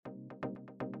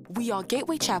We are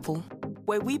Gateway Chapel,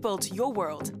 where we build your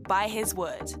world by His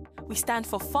Word. We stand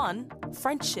for fun,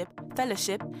 friendship,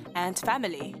 fellowship, and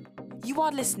family. You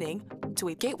are listening to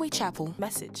a Gateway Chapel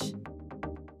message.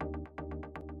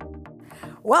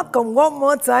 Welcome one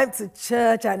more time to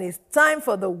church, and it's time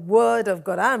for the Word of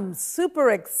God. I'm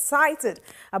super excited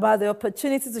about the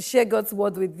opportunity to share God's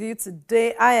Word with you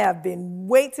today. I have been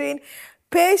waiting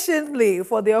patiently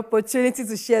for the opportunity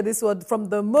to share this word from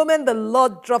the moment the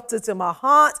Lord dropped it in my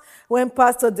heart. When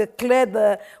Pastor declared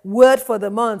the word for the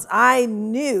month, I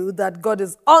knew that God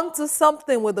is onto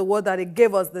something with the word that He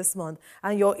gave us this month.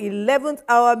 And your 11th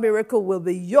hour miracle will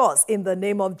be yours in the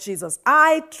name of Jesus.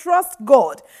 I trust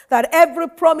God that every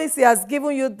promise He has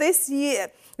given you this year,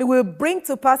 He will bring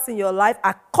to pass in your life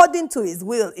according to His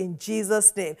will in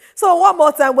Jesus' name. So one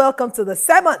more time, welcome to the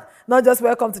sermon. Not just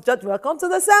welcome to church, welcome to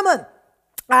the sermon.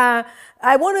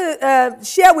 I want to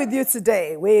share with you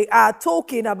today, we are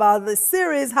talking about the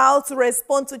series, How to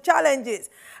Respond to Challenges.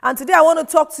 And today I want to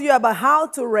talk to you about how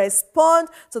to respond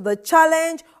to the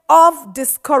challenge of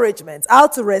discouragement. How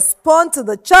to respond to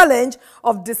the challenge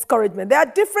of discouragement. There are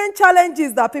different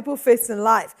challenges that people face in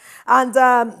life. And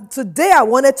today I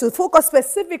wanted to focus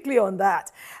specifically on that.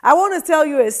 I want to tell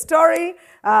you a story.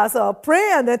 So I'll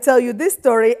pray and then tell you this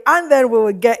story, and then we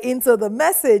will get into the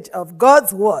message of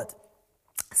God's Word.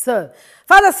 So,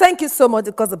 Father, thank you so much,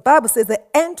 because the Bible says the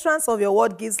entrance of your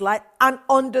word gives light and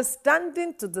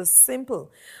understanding to the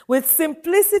simple. With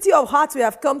simplicity of heart, we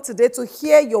have come today to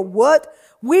hear your word.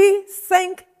 We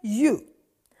thank you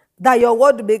that your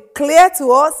word will be clear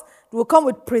to us, will come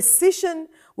with precision,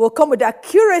 will come with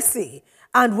accuracy,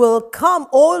 and will come,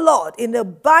 oh Lord, in a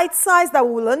bite size that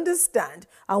we will understand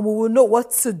and we will know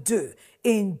what to do.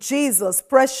 In Jesus'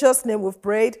 precious name we've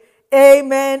prayed.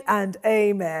 Amen and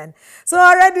amen. So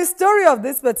I read the story of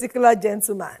this particular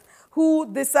gentleman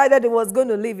who decided he was going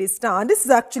to leave his town. And this is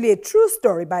actually a true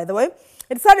story, by the way.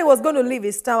 He decided he was going to leave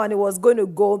his town and he was going to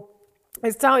go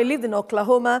his town. He lived in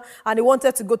Oklahoma and he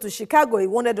wanted to go to Chicago. He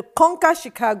wanted to conquer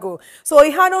Chicago. So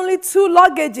he had only 2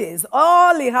 luggages.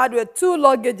 All he had were 2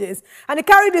 luggages. And he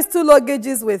carried his 2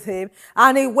 luggages with him.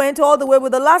 And he went all the way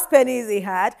with the last pennies he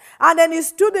had. And then he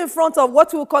stood in front of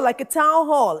what we would call like a town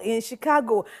hall in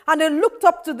Chicago. And he looked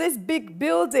up to this big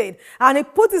building. And he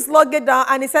put his luggage down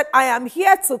and he said, I am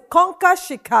here to conquer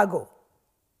Chicago.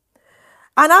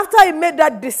 And after he made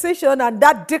that decision and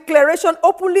that declaration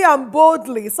openly and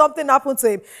boldly, something happened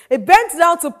to him. He bent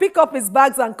down to pick up his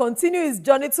bags and continue his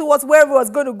journey towards where he was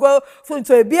going to go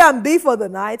into a B&B for the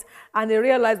night. And he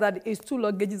realized that his 2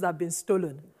 luggages had been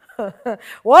stolen.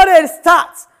 What a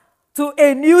start to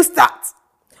a new start.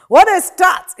 What a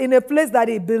start in a place that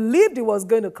he believed he was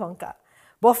going to conquer.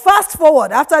 But fast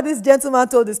forward, after this gentleman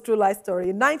told his true life story,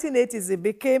 in 1980s, he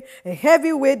became a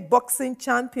heavyweight boxing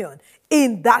champion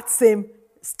in that same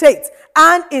state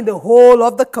and in the whole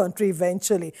of the country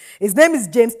eventually. His name is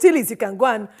James Tillis. You can go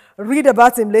and read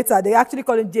about him later. They actually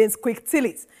call him James Quick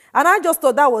Tillis. And I just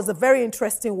thought that was a very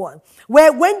interesting one,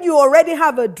 where when you already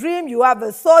have a dream, you have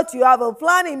a thought, you have a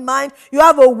plan in mind, you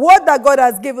have a word that God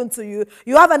has given to you,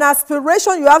 you have an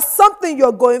aspiration, you have something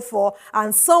you're going for,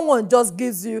 and someone just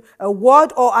gives you a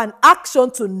word or an action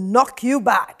to knock you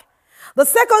back. The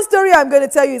second story I'm going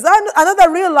to tell you is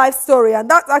another real life story, and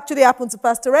that actually happened to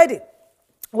Pastor Eddie.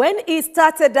 When he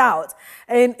started out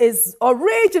in his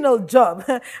original job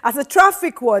as a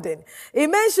traffic warden, he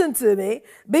mentioned to me,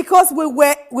 because we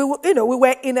were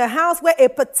in a house where a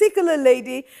particular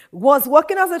lady was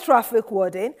working as a traffic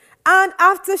warden, and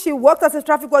after she worked as a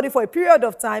traffic warden for a period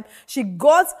of time, she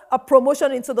got a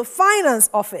promotion into the finance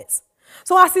office.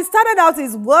 So as he started out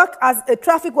his work as a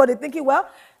traffic warden, thinking, well,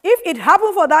 if it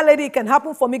happened for that lady, it can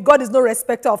happen for me. God is no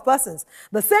respecter of persons.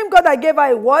 The same God that gave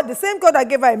her a word, the same God that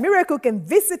gave her a miracle can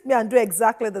visit me and do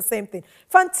exactly the same thing.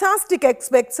 Fantastic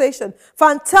expectation.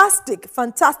 Fantastic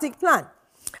plan.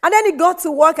 And then he got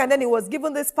to work, and then he was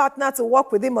given this partner to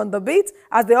work with him on the beat,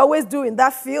 as they always do in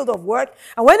that field of work.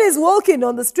 And when he's walking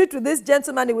on the street with this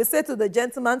gentleman, he will say to the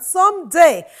gentleman,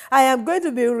 someday I am going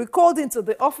to be recalled into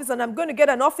the office and I'm going to get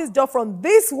an office job from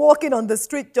this walking on the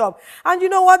street job. And you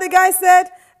know what the guy said?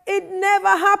 It never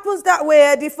happens that way,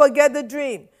 Eddie. Forget the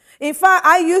dream. In fact,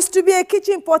 I used to be a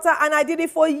kitchen potter, and I did it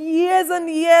for years and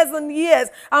years and years.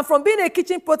 And from being a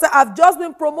kitchen potter, I've just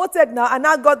been promoted now, and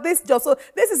I got this job. So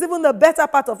this is even the better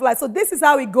part of life. So this is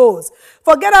how it goes.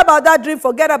 Forget about that dream.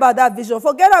 Forget about that vision.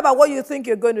 Forget about what you think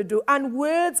you're going to do. And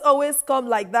words always come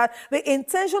like that. The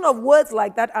intention of words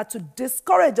like that are to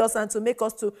discourage us and to make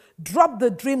us to drop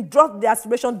the dream, drop the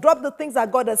aspiration, drop the things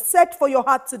that God has set for your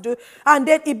heart to do. And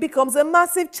then it becomes a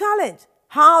massive challenge.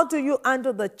 How do you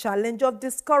handle the challenge of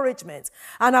discouragement?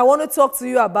 And I want to talk to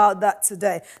you about that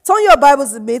today. Turn your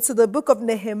Bibles with me to the book of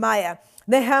Nehemiah.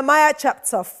 Nehemiah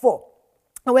chapter 4.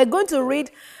 And we're going to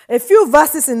read a few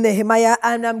verses in Nehemiah,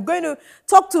 and I'm going to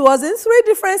talk to us in 3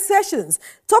 different sessions.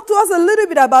 Talk to us a little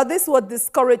bit about this word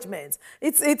discouragement.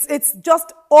 It's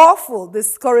just awful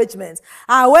discouragement.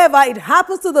 However, it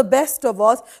happens to the best of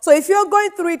us. So if you're going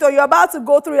through it or you're about to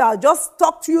go through it, I'll just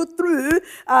talk to you through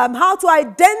how to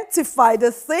identify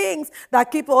the things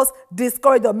that keep us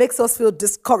discouraged or makes us feel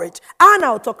discouraged. And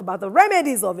I'll talk about the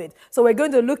remedies of it. So we're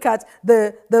going to look at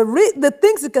the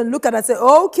things you can look at and say,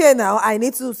 okay, now I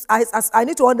need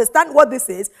to understand what this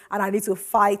is, and I need to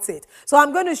fight it. So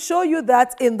I'm going to show you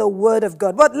that in the Word of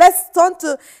God. But let's turn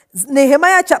to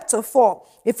Nehemiah chapter 4.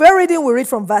 If we're reading, we read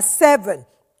from verse 7.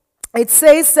 It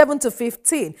says 7 to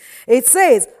 15. It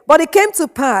says, but it came to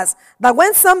pass that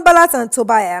when Sanballat and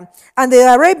Tobiah and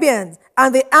the Arabians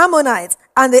and the Ammonites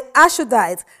and the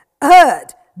Ashdodites heard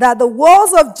that the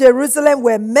walls of Jerusalem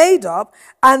were made up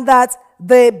and that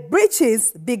the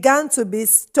breaches began to be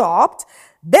stopped,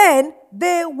 then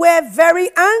they were very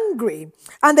angry,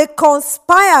 and they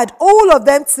conspired, all of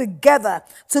them together,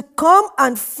 to come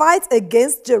and fight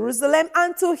against Jerusalem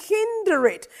and to hinder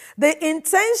it. The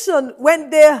intention,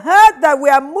 when they heard that we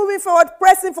are moving forward,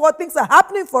 pressing forward, things are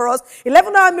happening for us,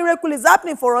 11-hour miracle is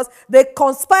happening for us, they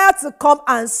conspired to come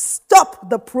and stop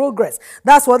the progress.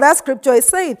 That's what that scripture is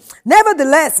saying.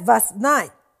 Nevertheless, verse 9,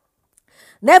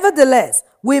 nevertheless,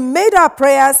 we made our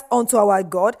prayers unto our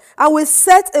God, and we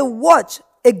set a watch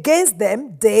against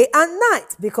them day and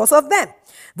night because of them.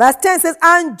 Verse 10 says,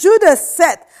 and Judah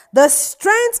said, the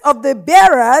strength of the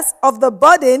bearers of the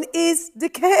burden is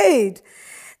decayed,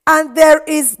 and there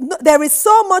is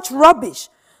so much rubbish,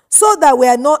 so that we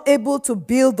are not able to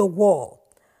build the wall.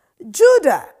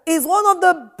 Judah is one of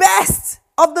the best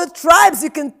of the tribes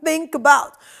you can think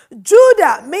about.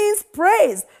 Judah means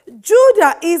praise.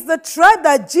 Judah is the tribe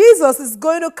that Jesus is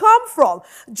going to come from.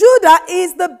 Judah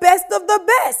is the best of the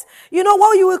best. You know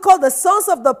what you will call the sons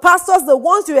of the pastors, the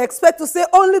ones you expect to say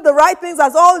only the right things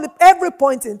at every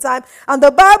point in time. And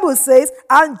the Bible says,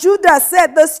 and Judah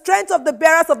said, the strength of the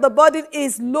bearers of the burden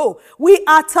is low. We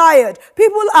are tired.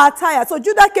 People are tired. So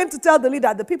Judah came to tell the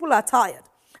leader, the people are tired.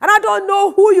 And I don't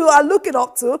know who you are looking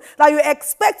up to that you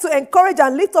expect to encourage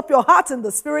and lift up your heart in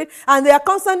the spirit, and they are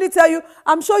constantly tell you,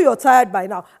 I'm sure you're tired by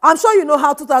now. I'm sure you know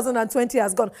how 2020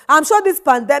 has gone. I'm sure this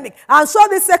pandemic. I'm sure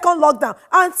this second lockdown,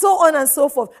 and so on and so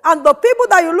forth. And the people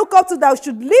that you look up to that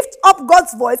should lift up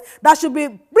God's voice, that should be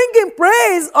bringing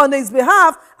praise on his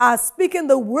behalf, are speaking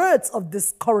the words of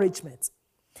discouragement.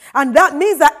 And that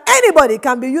means that anybody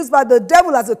can be used by the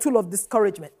devil as a tool of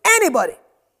discouragement. Anybody.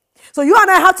 So you and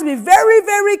I have to be very,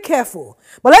 very careful.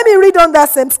 But let me read on that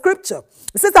same scripture.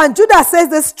 It says, and Judah says,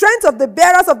 the strength of the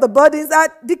bearers of the burdens are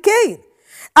decaying,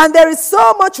 and there is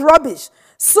so much rubbish,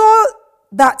 so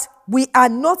that we are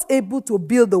not able to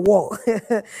build the wall.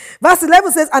 Verse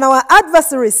 11 says, and our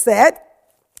adversary said,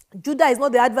 Judah is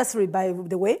not the adversary, by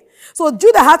the way. So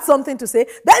Judah had something to say.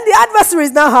 Then the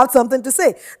adversaries now have something to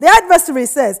say. The adversary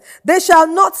says, they shall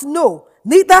not know,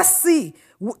 neither see,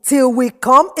 till we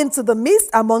come into the midst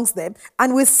amongst them,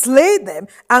 and we slay them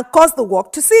and cause the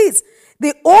work to cease.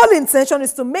 The whole intention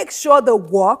is to make sure the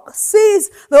work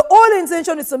ceases. The whole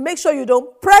intention is to make sure you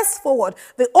don't press forward.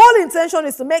 The whole intention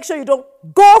is to make sure you don't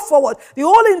go forward. The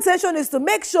whole intention is to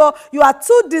make sure you are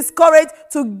too discouraged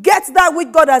to get that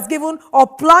which God has given or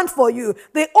planned for you.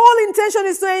 The whole intention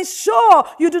is to ensure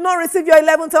you do not receive your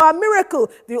 11th hour miracle.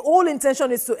 The whole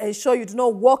intention is to ensure you do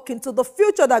not walk into the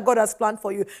future that God has planned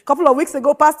for you. A couple of weeks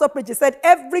ago, Pastor Preacher said,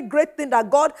 every great thing that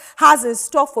God has in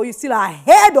store for you is still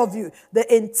ahead of you. The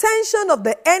intention of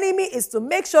the enemy is to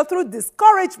make sure through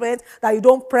discouragement that you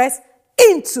don't press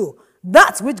into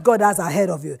that which God has ahead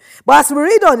of you. But as we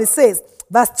read on, it says,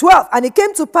 verse 12, and it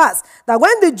came to pass that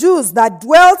when the Jews that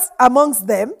dwelt amongst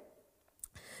them,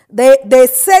 they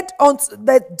said to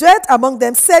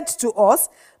us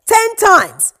 10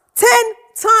 times,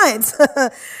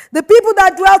 the people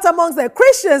that dwelt amongst them,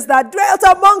 Christians that dwelt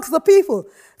amongst the people,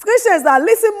 Christians that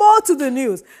listen more to the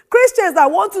news, Christians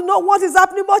that want to know what is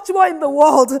happening much more in the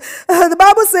world. The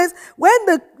Bible says, when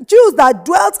the Jews that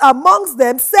dwelt amongst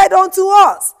them said unto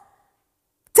us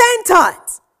 10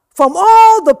 times, from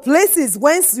all the places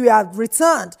whence we have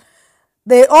returned,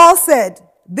 they all said,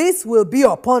 this will be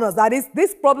upon us. That is,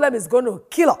 this problem is going to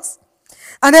kill us.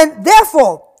 And then,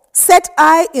 therefore, set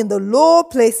I in the low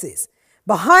places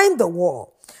behind the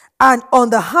wall, and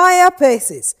on the higher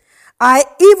places, I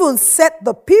even set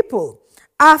the people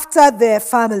after their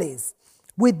families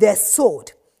with their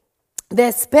sword,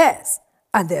 their spears,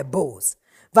 and their bows.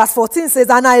 Verse 14 says,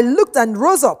 and I looked and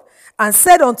rose up and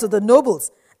said unto the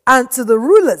nobles, and to the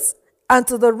rulers, and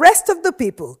to the rest of the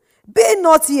people, be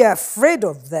not ye afraid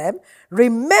of them.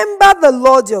 Remember the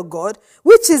Lord your God,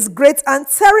 which is great and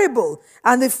terrible,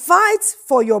 and he fights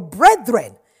for your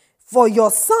brethren, for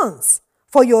your sons,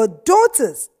 for your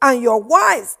daughters, and your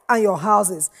wives, and your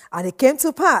houses. And it came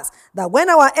to pass that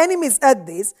when our enemies heard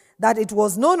this, that it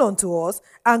was known unto us,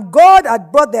 and God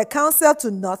had brought their counsel to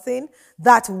nothing,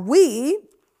 that we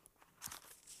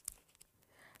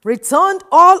returned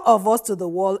all of us to the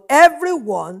wall, every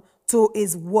one to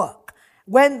his work.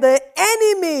 When the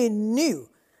enemy knew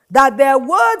that their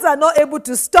words are not able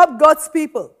to stop God's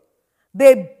people,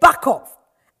 they back off,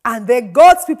 and then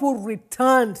God's people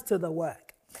returned to the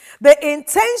work. The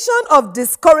intention of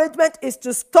discouragement is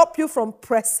to stop you from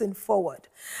pressing forward.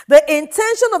 The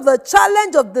intention of the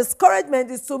challenge of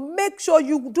discouragement is to make sure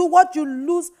you do what? You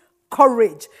lose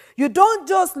courage. You don't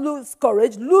just lose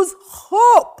courage, lose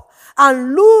hope,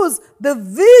 and lose the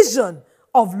vision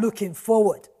of looking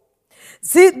forward.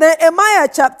 See, Nehemiah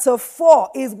chapter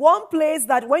 4 is one place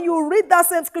that when you read that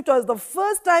same scripture, it's the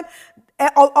first time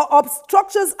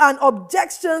obstructions and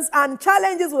objections and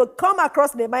challenges will come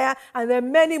across Nehemiah, and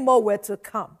then many more were to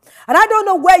come. And I don't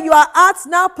know where you are at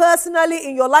now personally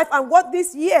in your life and what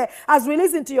this year has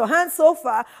released into your hands so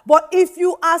far, but if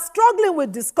you are struggling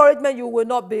with discouragement, you will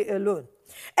not be alone.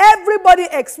 Everybody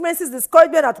experiences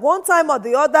discouragement at one time or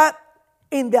the other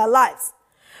in their lives.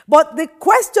 But the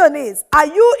question is, are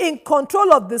you in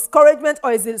control of discouragement,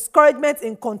 or is discouragement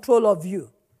in control of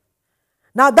you?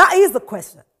 Now that is the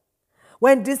question.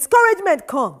 When discouragement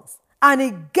comes and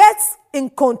it gets in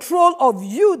control of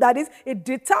you, that is, it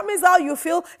determines how you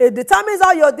feel, it determines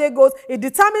how your day goes, it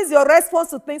determines your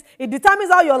response to things, it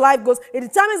determines how your life goes, it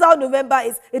determines how November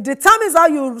is, it determines how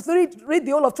you read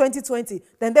the whole of 2020,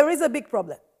 then there is a big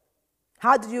problem.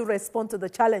 How do you respond to the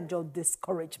challenge of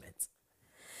discouragement?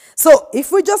 So,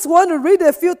 if we just want to read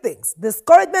a few things,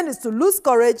 discouragement is to lose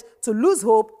courage, to lose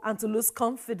hope, and to lose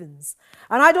confidence.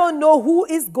 And I don't know who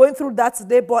is going through that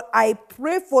today, but I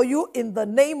pray for you in the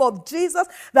name of Jesus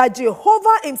that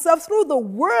Jehovah himself, through the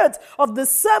words of the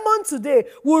sermon today,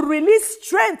 will release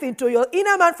strength into your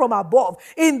inner man from above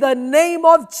in the name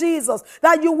of Jesus.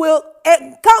 That you will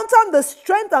encounter the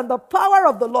strength and the power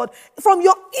of the Lord from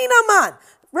your inner man.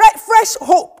 Right? Fresh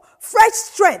hope, fresh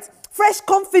strength, fresh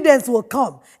confidence will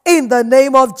come in the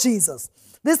name of Jesus.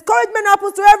 Discouragement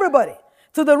happens to everybody,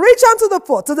 to the rich and to the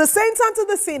poor, to the saints and to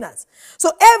the sinners.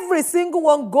 So every single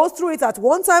one goes through it at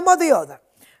one time or the other.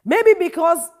 Maybe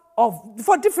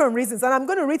for different reasons. And I'm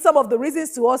going to read some of the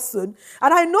reasons to us soon.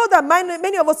 And I know that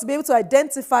many of us will be able to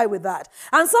identify with that.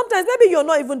 And sometimes maybe you're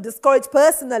not even discouraged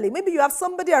personally. Maybe you have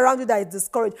somebody around you that is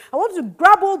discouraged. I want you to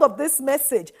grab hold of this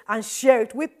message and share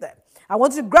it with them. I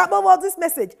want you to grab hold of this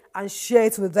message and share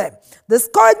it with them.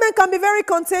 Discouragement can be very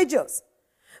contagious.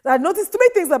 Now, notice three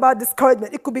things about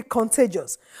discouragement. It could be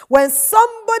contagious. When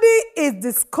somebody is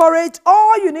discouraged,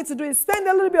 all you need to do is spend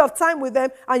a little bit of time with them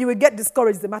and you will get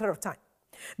discouraged. It's a matter of time.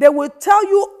 They will tell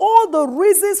you all the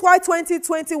reasons why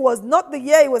 2020 was not the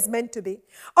year it was meant to be.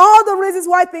 All the reasons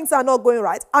why things are not going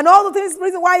right. And all the reasons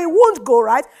why it won't go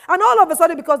right. And all of a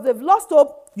sudden, because they've lost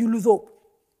hope, you lose hope.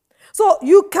 So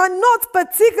you cannot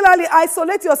particularly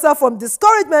isolate yourself from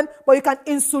discouragement, but you can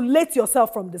insulate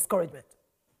yourself from discouragement.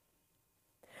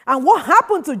 And what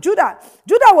happened to Judah?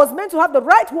 Judah was meant to have the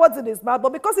right words in his mouth,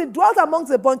 but because he dwelt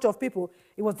amongst a bunch of people,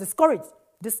 he was discouraged.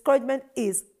 Discouragement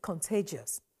is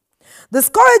contagious.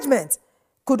 Discouragement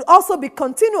could also be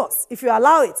continuous if you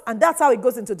allow it, and that's how it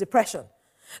goes into depression.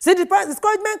 See,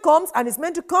 discouragement comes and it's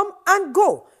meant to come and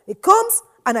go. It comes,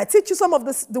 and I teach you some of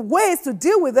the ways to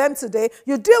deal with them today.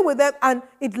 You deal with them and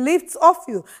it lifts off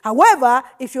you. However,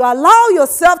 if you allow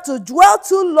yourself to dwell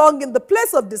too long in the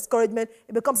place of discouragement,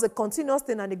 it becomes a continuous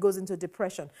thing and it goes into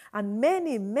depression. And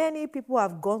many, many people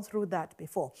have gone through that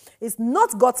before. It's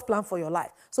not God's plan for your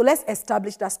life. So let's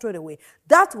establish that straight away.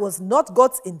 That was not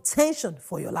God's intention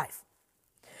for your life.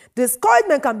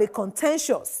 Discouragement can be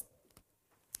contentious.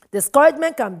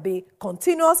 Discouragement can be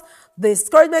continuous.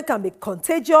 Discouragement can be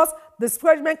contagious.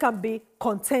 Discouragement can be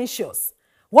contentious.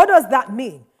 What does that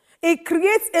mean? It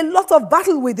creates a lot of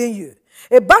battle within you.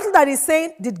 A battle that is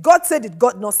saying, did God say, did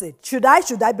God not say? Should I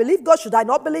believe God? Should I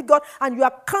not believe God? And you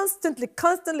are constantly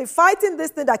fighting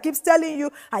this thing that keeps telling you,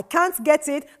 I can't get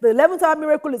it. The 11th hour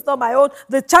miracle is not my own.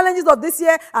 The challenges of this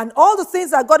year and all the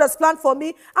things that God has planned for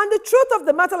me. And the truth of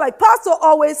the matter, like Pastor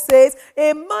always says,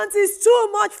 a month is too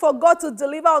much for God to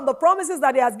deliver on the promises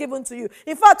that he has given to you.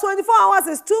 In fact, 24 hours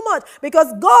is too much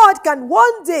because God can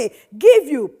one day give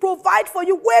you, provide for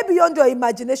you way beyond your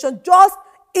imagination, just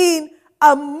in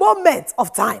a moment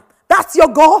of time. That's your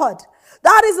God.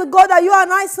 That is the God that you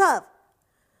and I serve.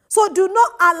 So do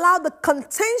not allow the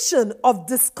contention of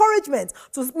discouragement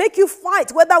to make you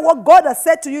fight whether what God has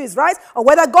said to you is right or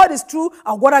whether God is true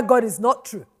or whether God is not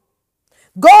true.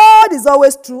 God is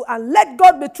always true, and let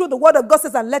God be true. The word of God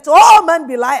says, and let all men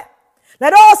be liars.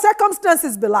 Let all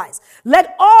circumstances be lies.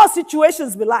 Let all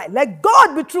situations be lies. Let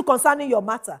God be true concerning your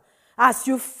matter. As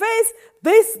you face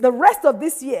this, the rest of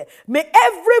this year, may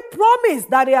every promise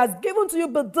that He has given to you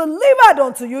be delivered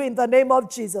unto you in the name of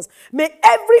Jesus. May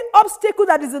every obstacle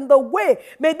that is in the way,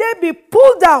 may they be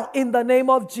pulled down in the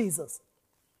name of Jesus.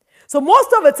 So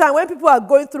most of the time when people are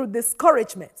going through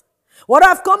discouragement, what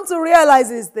I've come to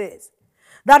realize is this,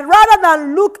 that rather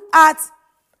than look at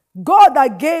God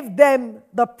that gave them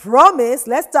the promise,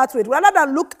 let's start with, rather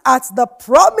than look at the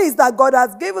promise that God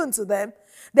has given to them,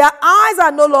 their eyes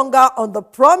are no longer on the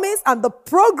promise and the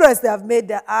progress they have made.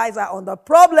 Their eyes are on the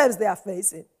problems they are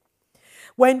facing.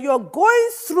 When you're going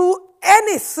through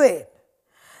anything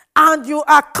and you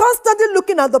are constantly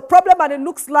looking at the problem and it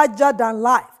looks larger than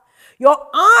life, your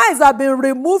eyes have been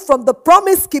removed from the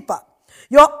promise keeper.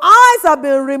 Your eyes have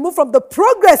been removed from the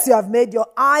progress you have made. Your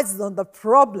eyes is on the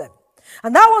problem.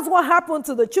 And that was what happened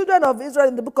to the children of Israel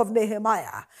in the book of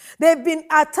Nehemiah. They've been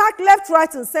attacked left,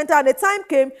 right, and center, and the time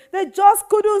came, they just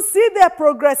couldn't see their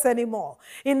progress anymore.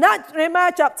 In that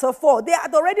Nehemiah chapter 4, they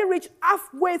had already reached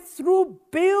halfway through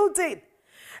building,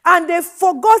 and they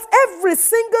forgot every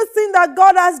single thing that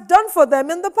God has done for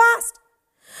them in the past.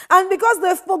 And because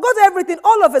they forgot everything,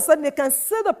 all of a sudden they can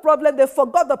see the problem, they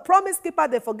forgot the promise keeper,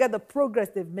 they forget the progress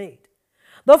they've made.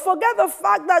 They forget the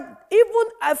fact that even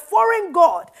a foreign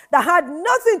God that had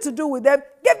nothing to do with them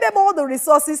gave them all the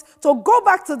resources to go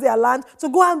back to their land, to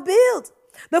go and build.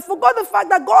 They forgot the fact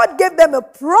that God gave them a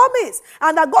promise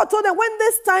and that God told them when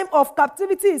this time of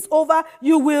captivity is over,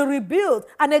 you will rebuild.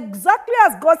 And exactly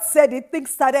as God said it,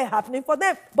 things started happening for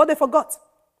them, but they forgot.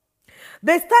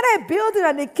 They started building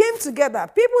and they came together.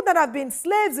 People that have been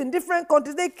slaves in different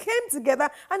countries, they came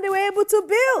together and they were able to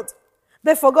build.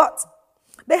 They forgot.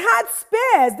 They had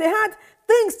spears. They had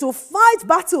things to fight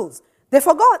battles. They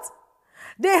forgot.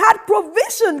 They had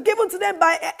provision given to them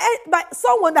by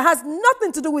someone that has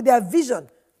nothing to do with their vision,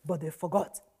 but they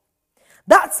forgot.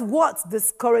 That's what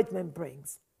discouragement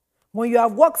brings. When you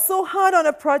have worked so hard on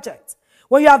a project,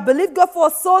 when you have believed God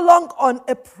for so long on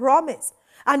a promise,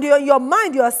 and in your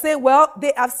mind you are saying, well,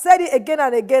 they have said it again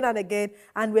and again and again,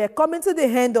 and we are coming to the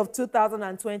end of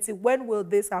 2020. When will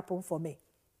this happen for me?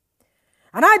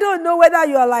 And I don't know whether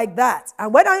you are like that.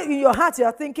 And whether in your heart you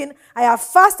are thinking, I have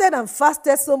fasted and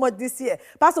fasted so much this year.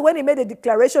 Pastor, when he made a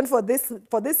declaration for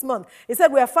this month, he said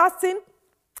we are fasting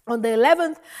on the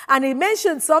 11th. And he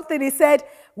mentioned something. He said,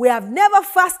 we have never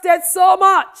fasted so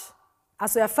much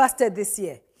as we have fasted this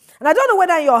year. And I don't know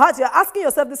whether in your heart you are asking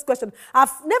yourself this question.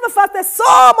 I've never fasted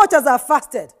so much as I've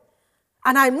fasted.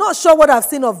 And I'm not sure what I've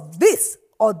seen of this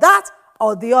or that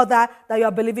or the other that you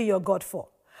are believing your God for.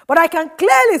 But I can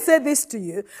clearly say this to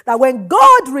you, that when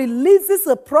God releases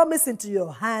a promise into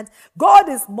your hand, God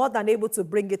is more than able to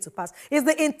bring it to pass. It's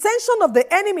the intention of the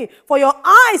enemy for your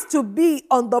eyes to be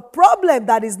on the problem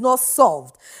that is not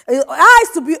solved. Your eyes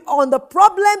to be on the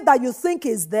problem that you think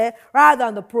is there rather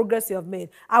than the progress you have made.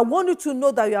 I want you to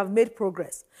know that you have made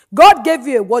progress. God gave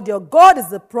you a word. Your God is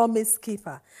the promise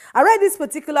keeper. I read this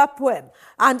particular poem,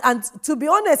 and to be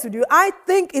honest with you, I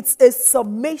think it's a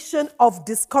summation of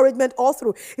discouragement all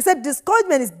through. He said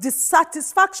discouragement is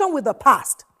dissatisfaction with the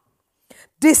past,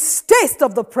 distaste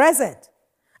of the present,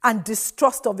 and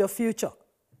distrust of your future.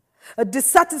 A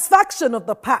dissatisfaction of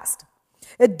the past,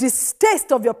 a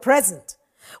distaste of your present.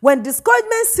 When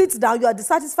discouragement sits down, you are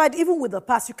dissatisfied even with the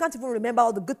past. You can't even remember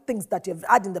all the good things that you've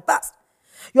had in the past.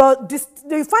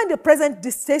 You find the present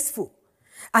distasteful.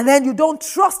 And then you don't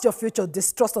trust your future,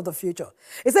 distrust of the future.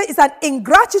 It's an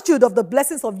ingratitude of the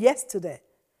blessings of yesterday.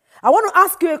 I want to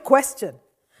ask you a question.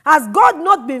 Has God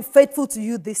not been faithful to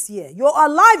you this year? You're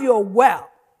alive, you're well.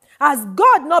 Has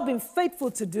God not been faithful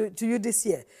to you this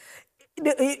year?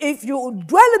 If you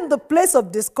dwell in the place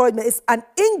of discouragement, it's an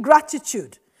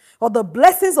ingratitude for the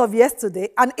blessings of yesterday,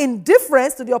 an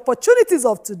indifference to the opportunities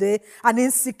of today, and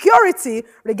insecurity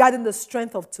regarding the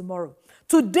strength of tomorrow.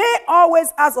 Today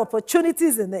always has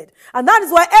opportunities in it. And that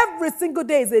is why every single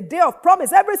day is a day of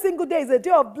promise. Every single day is a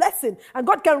day of blessing. And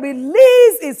God can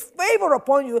release His favor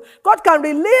upon you. God can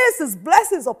release His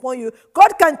blessings upon you. God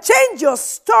can change your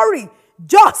story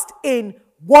just in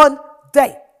one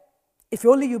day, if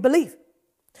only you believe.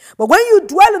 But when you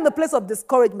dwell in the place of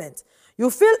discouragement, you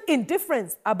feel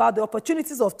indifference about the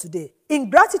opportunities of today,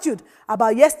 ingratitude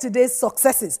about yesterday's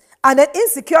successes, and then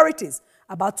insecurities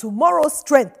about tomorrow's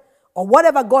strength or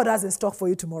whatever God has in stock for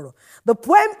you tomorrow. The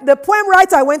poem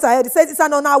writer went ahead. He said it's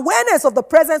an unawareness of the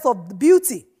presence of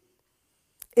beauty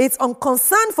It's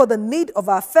unconcern for the need of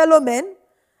our fellow men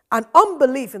and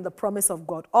unbelief in the promise of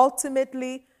God.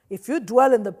 Ultimately, if you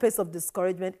dwell in the place of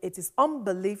discouragement, it is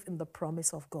unbelief in the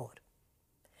promise of God.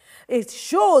 It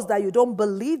shows that you don't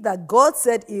believe that God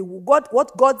said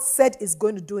what God said is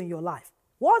going to do in your life.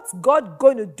 What's God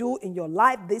going to do in your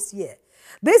life this year?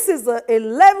 This is the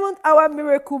 11th hour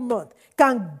miracle month.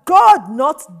 Can God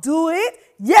not do it?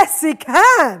 Yes, He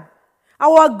can.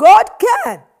 Our God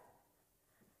can.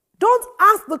 Don't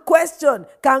ask the question,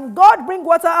 can God bring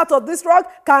water out of this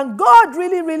rock? Can God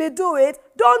really, really do it?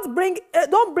 Don't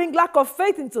bring lack of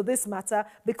faith into this matter,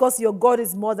 because your God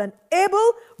is more than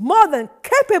able, more than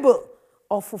capable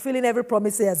of fulfilling every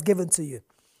promise He has given to you.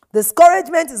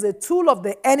 Discouragement is a tool of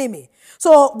the enemy.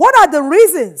 So what are the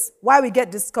reasons why we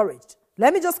get discouraged?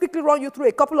 Let me just quickly run you through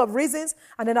a couple of reasons,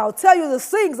 and then I'll tell you the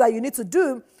things that you need to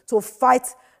do to fight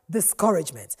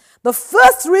discouragement. The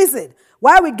first reason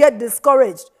why we get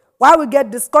discouraged,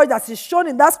 as is shown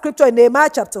in that scripture in Nehemiah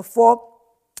chapter 4,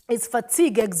 is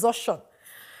fatigue, exhaustion.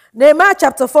 Nehemiah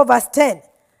chapter 4 verse 10,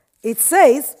 it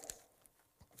says,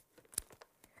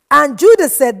 and Judah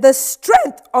said, the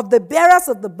strength of the bearers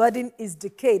of the burden is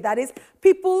decayed. That is,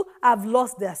 people have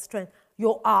lost their strength.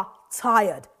 You are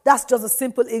tired. That's just a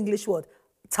simple English word,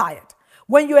 tired.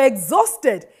 When you're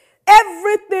exhausted,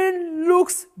 everything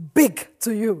looks big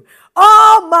to you.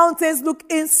 All mountains look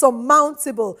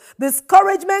insurmountable.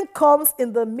 Discouragement comes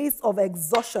in the midst of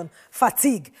exhaustion,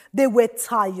 fatigue. They were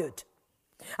tired.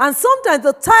 And sometimes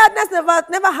the tiredness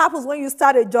never happens when you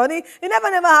start a journey. It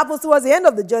never happens towards the end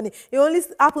of the journey. It only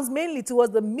happens mainly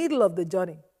towards the middle of the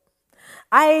journey.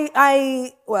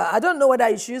 I don't know whether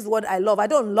I should use the word I love. I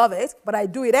don't love it, but I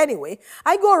do it anyway.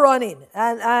 I go running.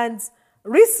 And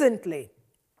recently,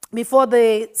 before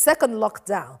the second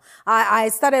lockdown, I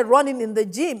started running in the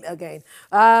gym again.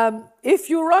 If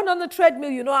you run on the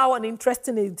treadmill, you know how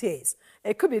uninteresting it is.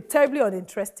 It could be terribly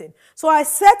uninteresting. So I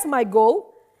set my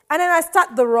goal, and then I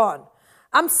start the run.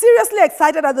 I'm seriously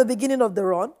excited at the beginning of the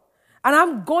run, and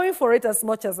I'm going for it as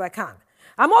much as I can.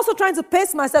 I'm also trying to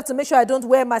pace myself to make sure I don't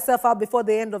wear myself out before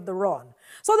the end of the run.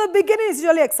 So the beginning is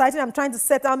usually exciting. I'm trying to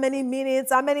set how many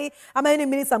minutes I'm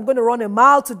going to run, a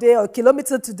mile today or a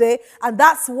kilometer today. And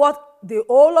that's what the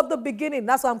whole of the beginning,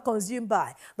 that's what I'm consumed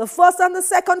by. The first and the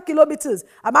second kilometers,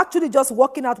 I'm actually just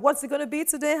working out what's it going to be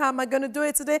today, how am I going to do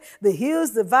it today, the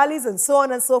hills, the valleys, and so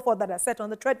on and so forth that I set on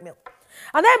the treadmill.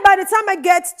 And then by the time I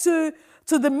get to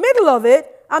the middle of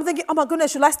it, I'm thinking, oh my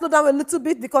goodness, should I slow down a little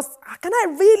bit? Because can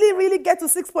I really get to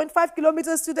 6.5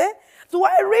 kilometers today? Do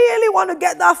I really want to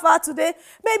get that far today?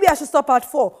 Maybe I should stop at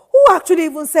 4. Who actually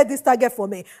even set this target for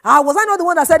me? Was I not the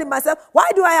one that said it myself? Why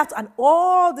do I have to? And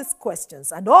all these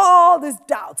questions and all these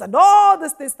doubts and all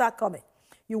these things start coming.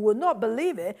 You will not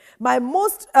believe it. My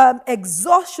most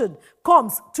exhaustion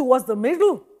comes towards the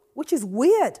middle, which is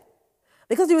weird,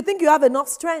 because you would think you have enough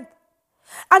strength.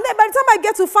 And then by the time I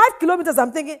get to 5 kilometers,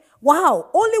 I'm thinking, wow,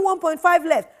 only 1.5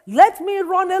 left. Let me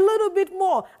run a little bit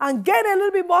more and get a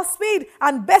little bit more speed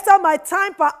and better my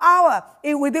time per hour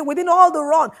within all the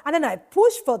run. And then I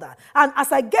push further. And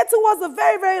as I get towards the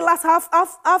very, very last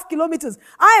half kilometers,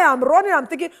 I am running. I'm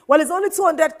thinking, well, it's only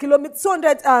 200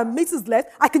 meters left.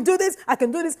 I can do this.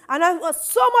 And I have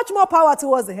so much more power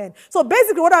towards the end. So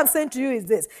basically what I'm saying to you is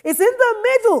this. It's in the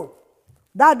middle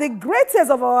that the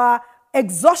greatest of our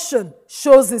exhaustion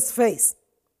shows His face.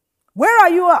 Where are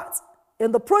you at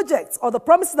in the projects or the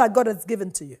promises that God has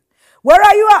given to you? Where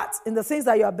are you at in the things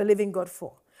that you are believing God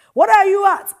for? What are you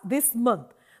at this month?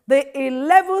 The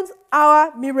 11th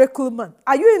hour miracle month.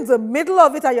 Are you in the middle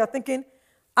of it and you're thinking,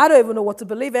 I don't even know what to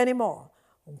believe anymore?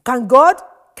 Can God?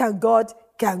 Can God?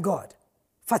 Can God?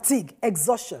 Fatigue,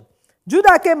 exhaustion.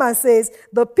 Judah came and says,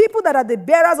 the people that are the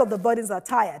bearers of the burdens are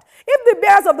tired. If the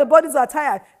bearers of the burdens are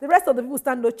tired, the rest of the people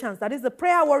stand no chance. That is, the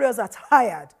prayer warriors are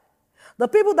tired. The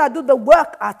people that do the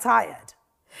work are tired.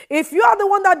 If you are the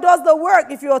one that does the work,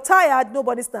 if you're tired,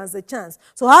 nobody stands a chance.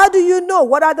 So how do you know?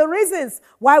 What are the reasons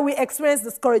why we experience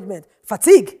discouragement?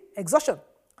 Fatigue, exhaustion.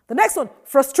 The next one,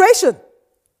 frustration.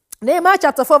 Nehemiah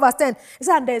chapter 4 verse 10, it says,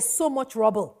 and there's so much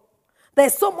rubble.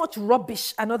 There's so much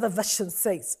rubbish, another version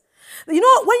says. You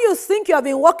know, when you think you have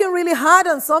been working really hard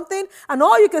on something and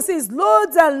all you can see is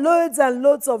loads and loads and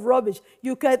loads of rubbish,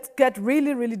 you get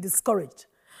really, really discouraged.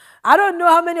 I don't know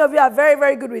how many of you are very,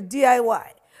 very good with DIY.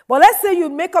 But let's say you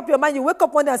make up your mind, you wake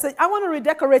up one day and say, I want to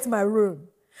redecorate my room.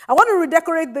 I want to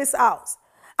redecorate this house.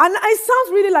 And it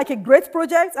sounds really like a great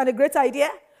project and a great idea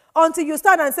until you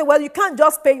start and say, well, you can't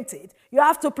just paint it. You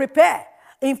have to prepare.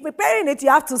 In preparing it, you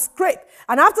have to scrape.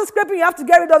 And after scraping, you have to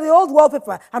get rid of the old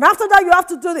wallpaper. And after that, you have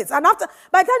to do this. And by the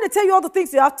time they tell you all the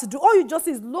things you have to do, all you just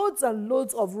see is loads and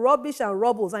loads of rubbish and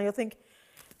rubbles. And you think,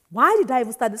 Why did I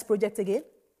even start this project again?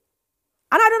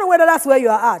 And I don't know whether that's where you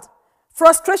are at.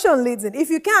 Frustration leads in. If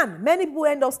you can, many people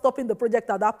end up stopping the project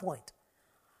at that point.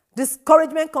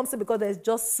 Discouragement comes in because there's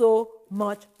just so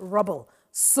much rubble,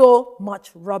 so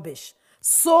much rubbish.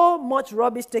 So much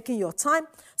rubbish taking your time,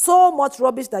 so much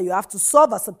rubbish that you have to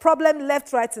solve as a problem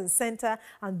left, right, and center,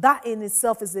 and that in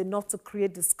itself is enough to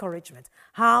create discouragement.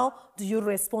 How do you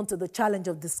respond to the challenge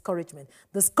of discouragement?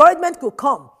 Discouragement could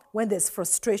come when there's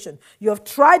frustration. You have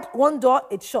tried one door,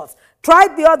 it shuts.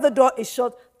 Tried the other door, it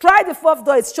shut. Tried the fourth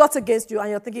door, it's shut against you, and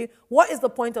you're thinking, what is the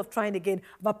point of trying again?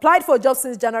 I've applied for a job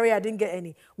since January, I didn't get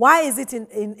any. Why is it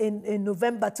in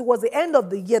November, towards the end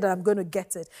of the year, that I'm going to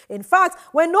get it? In fact,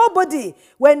 when nobody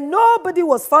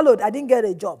was followed, I didn't get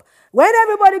a job. When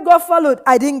everybody got followed,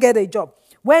 I didn't get a job.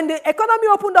 When the economy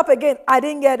opened up again, I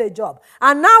didn't get a job.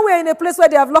 And now we're in a place where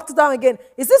they have locked it down again.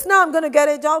 Is this now I'm going to get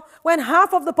a job? When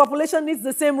half of the population needs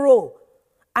the same role.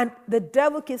 And the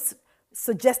devil keeps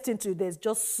suggesting to you there's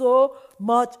just so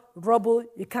much rubble,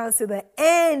 you can't see the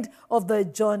end of the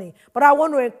journey. But I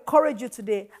want to encourage you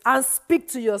today and speak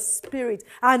to your spirit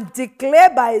and declare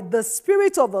by the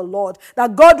Spirit of the Lord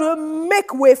that God will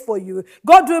make way for you.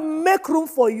 God will make room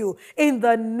for you in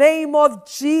the name of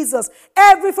Jesus.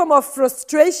 Every form of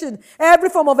frustration, every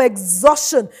form of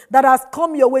exhaustion that has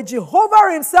come your way,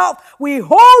 Jehovah himself will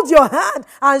hold your hand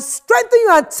and strengthen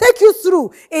you and take you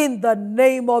through in the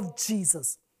name of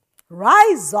Jesus.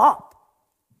 Rise up.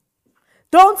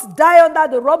 Don't die under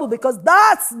the rubble, because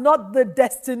that's not the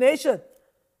destination.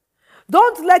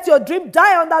 Don't let your dream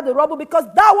die under the rubble, because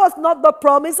that was not the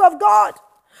promise of God.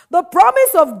 The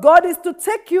promise of God is to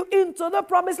take you into the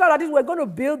promised land. That is, we're going to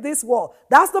build this wall.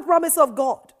 That's the promise of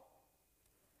God.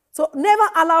 So never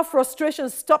allow frustration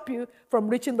stop you from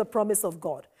reaching the promise of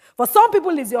God. For some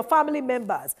people, it's your family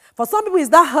members. For some people, it's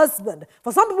that husband.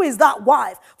 For some people, it's that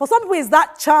wife. For some people, it's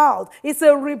that child. It's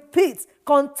a repeat,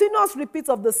 continuous repeat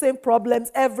of the same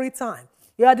problems every time.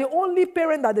 You are the only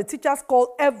parent that the teachers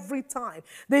call every time.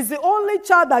 There's the only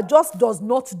child that just does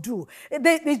not do.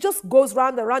 It just goes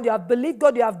round and round. You have believed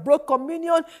God. You have broke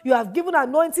communion. You have given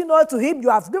anointing oil to him. You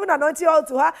have given anointing oil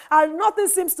to her. And nothing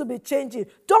seems to be changing.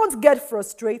 Don't get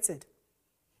frustrated.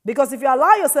 Because if you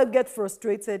allow yourself to get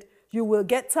frustrated, you will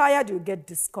get tired. You'll get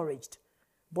discouraged.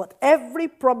 But every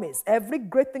promise, every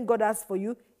great thing God has for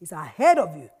you is ahead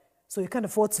of you. So you can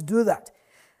afford to do that.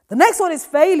 The next one is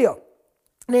failure.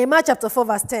 Nehemiah chapter 4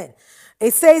 verse 10.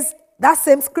 It says, that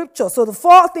same scripture. So the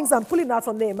four things I'm pulling out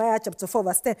from Nehemiah chapter 4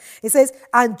 verse 10. It says,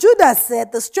 and Judah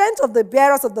said, the strength of the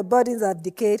bearers of the burdens have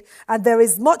decayed, and there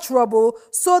is much rubble,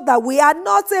 so that we are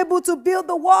not able to build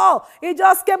the wall. He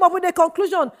just came up with a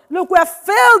conclusion. Look, we have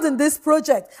failed in this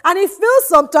project. And it feels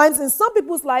sometimes in some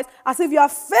people's lives as if you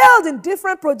have failed in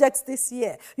different projects this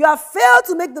year. You have failed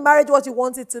to make the marriage what you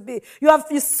want it to be.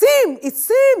 It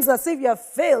seems as if you have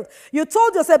failed. You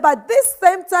told yourself by this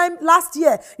same time last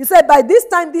year, you said by this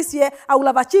time this year, I will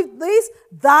have achieved this,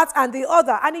 that, and the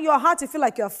other. And in your heart, you feel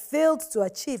like you have failed to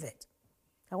achieve it.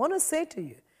 I want to say to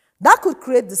you, that could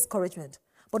create discouragement.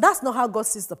 But that's not how God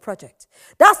sees the project.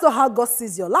 That's not how God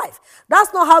sees your life.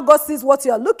 That's not how God sees what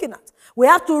you're looking at. We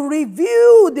have to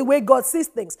review the way God sees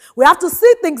things. We have to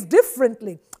see things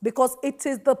differently, because it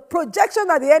is the projection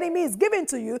that the enemy is giving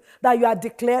to you that you are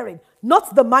declaring,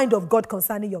 not the mind of God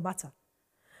concerning your matter.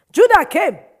 Judah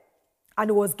came and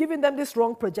he was giving them this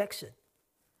wrong projection.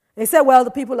 He said, well,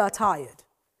 the people are tired.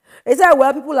 He said,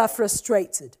 well, people are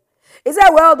frustrated. He said,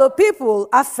 well, the people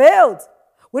have failed.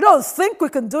 We don't think we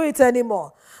can do it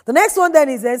anymore. The next one then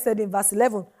is said in verse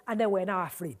 11, and then we're now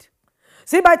afraid.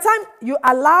 See, by the time you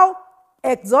allow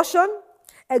exhaustion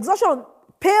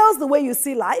pales the way you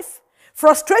see life,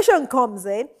 frustration comes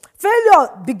in,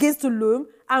 failure begins to loom,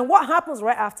 and what happens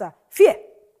right after? Fear.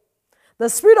 The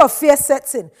spirit of fear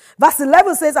sets in. Verse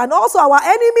 11 says, and also our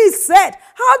enemies said.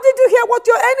 How did you hear what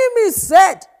your enemies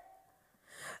said?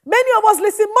 Many of us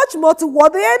listen much more to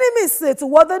what the enemies say, to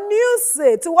what the news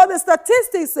say, to what the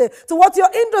statistics say, to what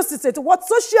your industry say, to what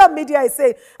social media is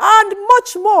saying, and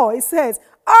much more, it says,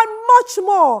 and much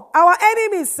more our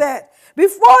enemies said.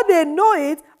 Before they know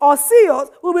it or see us,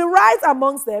 we will rise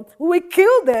amongst them, we will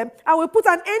kill them, and we will put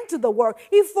an end to the work.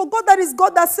 He forgot that it's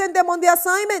God that sent them on the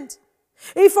assignment.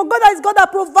 He forgot that it's God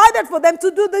that provided for them to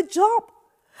do the job.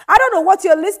 I don't know what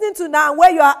you're listening to now and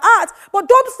where you are at, but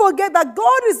don't forget that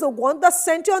God is the one that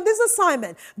sent you on this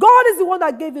assignment. God is the one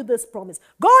that gave you this promise.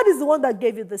 God is the one that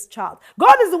gave you this child.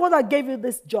 God is the one that gave you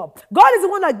this job. God is the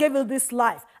one that gave you this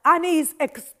life. And he is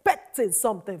expecting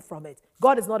something from it.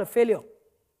 God is not a failure.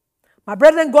 My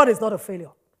brethren, God is not a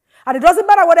failure. And it doesn't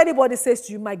matter what anybody says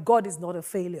to you, my God is not a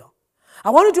failure. I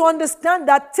want you to understand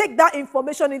that, take that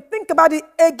information and think about it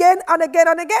again and again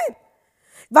and again.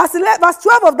 Verse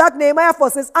 12 of that Nehemiah 4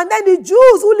 says, and then the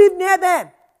Jews who live near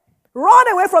them. Run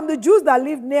away from the Jews that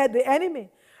live near the enemy.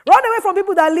 Run away from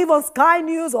people that live on Sky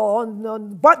News or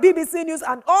on BBC News,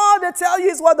 and all they tell you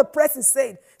is what the press is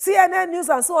saying. CNN News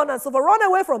and so on and so forth. Run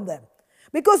away from them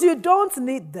because you don't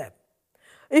need them.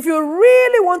 If you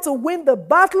really want to win the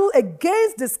battle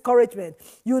against discouragement,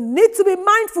 you need to be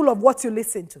mindful of what you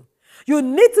listen to. You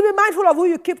need to be mindful of who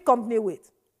you keep company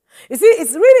with. You see,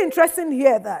 it's really interesting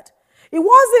here that it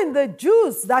wasn't the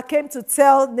Jews that came to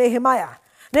tell Nehemiah.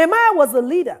 Nehemiah was the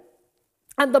leader.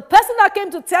 And the person that came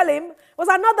to tell him was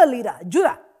another leader,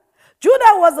 Judah.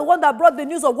 Judah was the one that brought the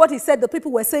news of what he said the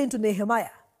people were saying to Nehemiah.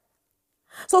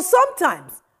 So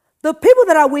sometimes, the people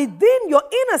that are within your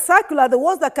inner circle are the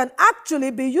ones that can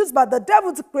actually be used by the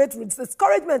devil to create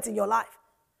discouragement in your life.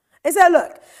 He said,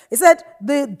 look, he said,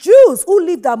 the Jews who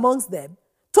lived amongst them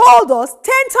told us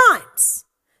 10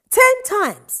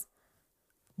 times,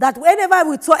 that whenever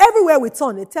we turn, everywhere we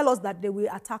turn, they tell us that they will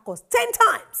attack us 10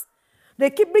 times. They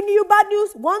keep bringing you bad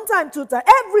news 1 time, 2 times.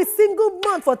 Every single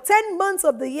month for 10 months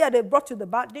of the year, they brought you the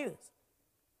bad news.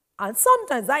 And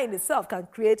sometimes that in itself can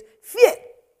create fear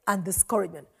and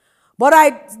discouragement. But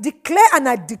I declare and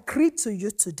I decree to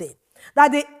you today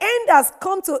that the end has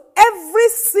come to every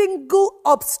single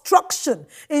obstruction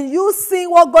in you seeing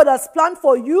what God has planned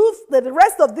for you the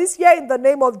rest of this year in the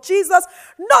name of Jesus.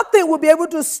 Nothing will be able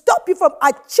to stop you from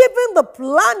achieving the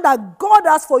plan that God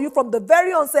has for you from the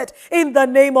very onset in the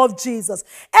name of Jesus.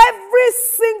 Every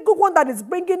single one that is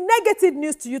bringing negative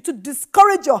news to you to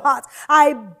discourage your heart,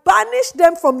 I banish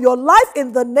them from your life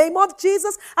in the name of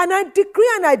Jesus, and I decree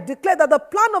and I declare that the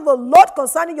plan of the Lord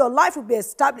concerning your life will be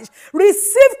established.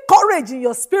 Receive courage in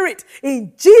your spirit.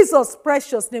 In Jesus'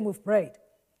 precious name we've prayed.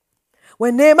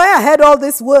 When Nehemiah heard all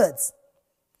these words,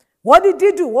 what did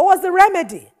he do? What was the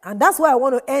remedy? And that's why I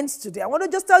want to end today. I want to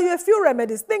just tell you a few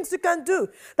remedies, things you can do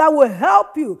that will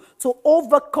help you to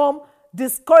overcome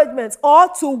discouragement or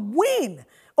to win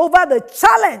over the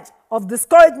challenge of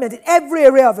discouragement in every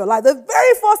area of your life. The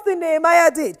very first thing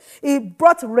Nehemiah did, he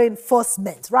brought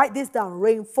reinforcement. Write this down,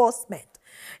 reinforcement.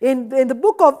 In the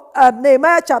book of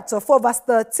Nehemiah chapter 4 verse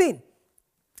 13,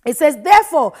 it says,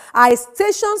 therefore, I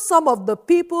stationed some of the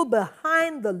people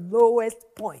behind the lowest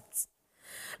points.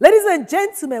 Ladies and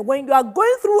gentlemen, when you are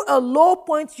going through a low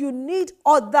point, you need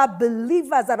other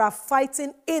believers that are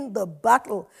fighting in the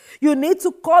battle. You need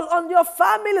to call on your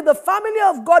family, the family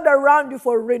of God around you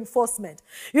for reinforcement.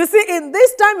 You see, in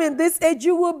this time, in this age,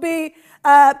 you will be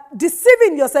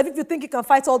deceiving yourself if you think you can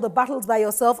fight all the battles by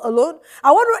yourself alone.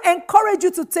 I want to encourage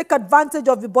you to take advantage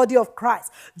of the body of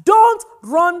Christ. Don't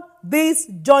run this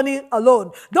journey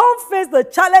alone. Don't face the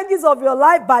challenges of your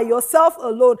life by yourself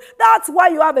alone. That's why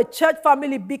you have a church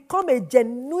family. Become a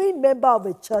genuine member of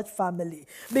a church family.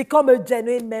 Become a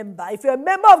genuine member. If you're a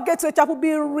member of Gateway Chapel,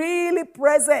 be really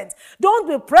present. Don't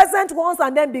be present once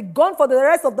and then be gone for the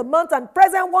rest of the month, and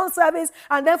present one service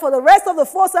and then for the rest of the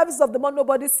 4 services of the month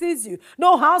nobody sees you.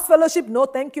 No house fellowship. No,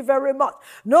 thank you very much.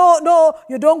 No,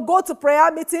 you don't go to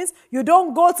prayer meetings. You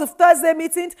don't go to Thursday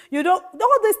meetings.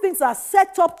 All these things are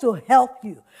set up to help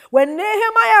you. When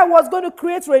Nehemiah was going to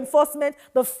create reinforcement,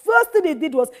 the first thing he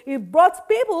did was he brought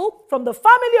people from the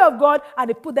family of God and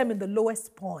he put them in the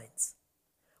lowest points.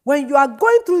 When you are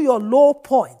going through your low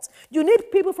point, you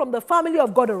need people from the family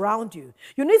of God around you.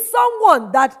 You need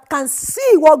someone that can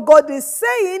see what God is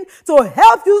saying to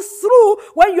help you through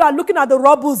when you are looking at the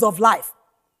rubbles of life.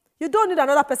 You don't need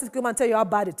another person to come and tell you how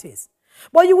bad it is.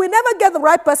 But you will never get the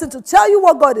right person to tell you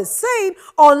what God is saying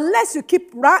unless you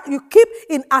keep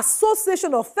in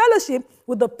association or fellowship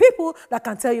with the people that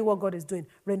can tell you what God is doing.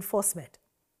 Reinforcement.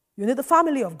 You need the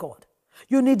family of God.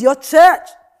 You need your church.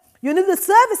 You need the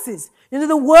services. You need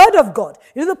the word of God.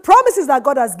 You need the promises that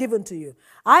God has given to you.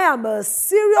 I am a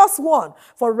serious one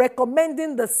for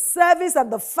recommending the service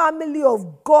and the family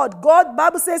of God.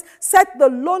 Bible says, set the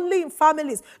lonely in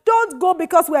families. Don't go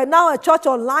because we are now a church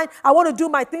online. I want to do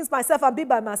my things myself and be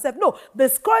by myself. No,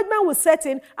 discouragement will set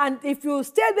in, and if you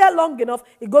stay there long enough,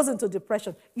 it goes into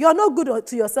depression. You're not good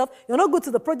to yourself. You're not good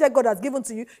to the project God has given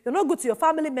to you. You're not good to your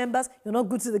family members. You're not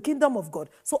good to the kingdom of God.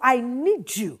 So I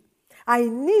need you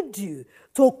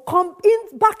to come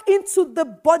back into the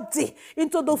body,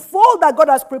 into the fold that God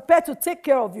has prepared to take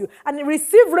care of you, and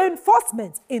receive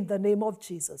reinforcement in the name of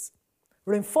Jesus.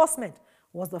 Reinforcement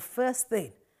was the first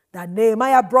thing that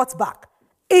Nehemiah brought back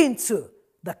into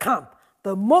the camp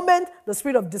the moment the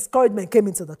spirit of discouragement came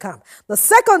into the camp. The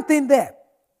second thing there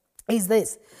is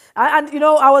this. And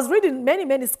I was reading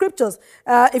many scriptures.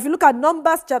 If you look at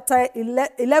Numbers chapter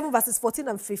 11, verses 14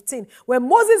 and 15, when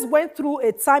Moses went through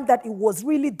a time that he was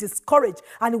really discouraged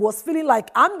and he was feeling like,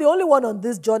 I'm the only one on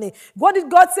this journey. What did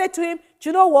God say to him? Do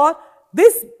you know what?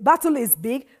 This battle is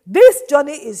big. This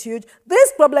journey is huge.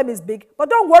 This problem is big. But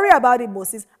don't worry about it,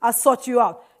 Moses. I'll sort you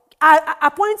out.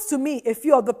 Appoint to me a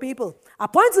few other people.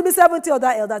 Appoint to me 70 other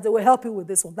elders. They will help you with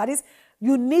this one. That is,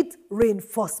 you need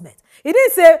reinforcement. He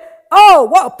didn't say, oh,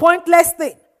 what a pointless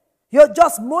thing. You're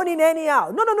just moaning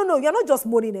anyhow. No. You're not just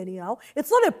moaning anyhow. It's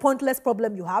not a pointless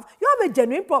problem you have. You have a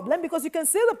genuine problem because you can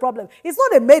see the problem. It's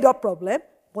not a made-up problem,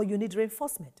 but you need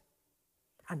reinforcement.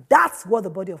 And that's what the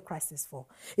body of Christ is for.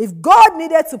 If God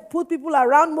needed to put people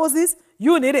around Moses,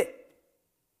 you need it.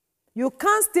 You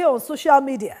can't stay on social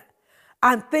media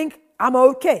and think, I'm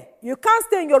okay. You can't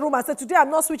stay in your room and say, today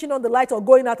I'm not switching on the light or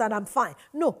going out and I'm fine.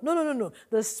 No.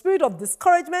 The spirit of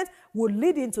discouragement will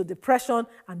lead into depression,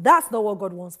 and that's not what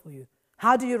God wants for you.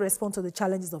 How do you respond to the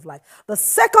challenges of life? The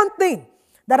second thing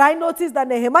that I noticed that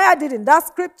Nehemiah did in that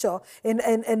scripture, in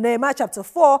Nehemiah chapter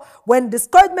 4, when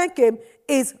discouragement came,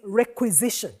 is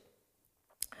requisition.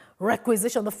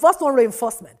 Requisition. The first one,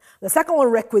 reinforcement. The second one,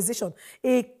 requisition.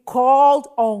 He called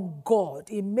on God.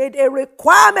 He made a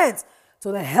requirement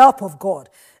to the help of God.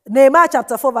 Nehemiah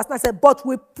chapter 4 verse 9 said, but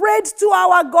we prayed to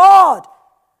our God.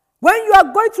 When you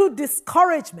are going through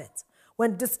discouragement,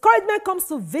 when discouragement comes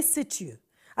to visit you,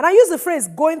 and I use the phrase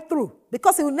going through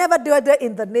because he will never do it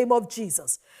in the name of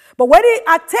Jesus. But when he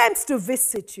attempts to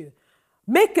visit you,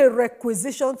 make a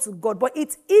requisition to God. But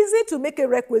it's easy to make a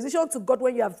requisition to God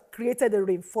when you have created a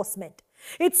reinforcement.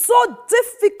 It's so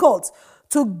difficult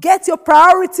to get your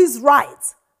priorities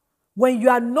right when you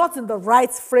are not in the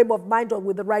right frame of mind or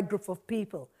with the right group of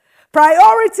people.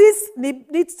 Priorities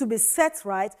need to be set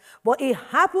right, but it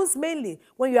happens mainly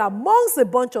when you are amongst a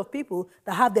bunch of people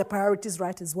that have their priorities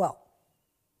right as well.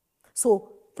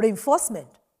 So, reinforcement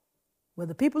with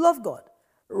the people of God.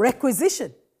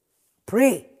 Requisition,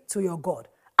 pray to your God.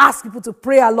 Ask people to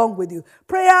pray along with you.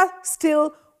 Prayer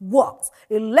still works.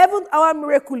 11th hour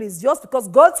miracle is yours because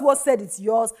God's word said it's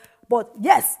yours. But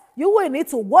yes, you will need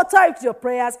to water it with your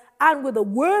prayers and with the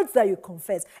words that you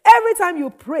confess. Every time you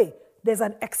pray, there's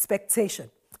an expectation.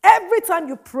 Every time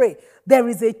you pray, there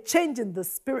is a change in the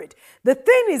spirit. The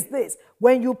thing is this,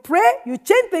 when you pray, you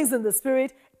change things in the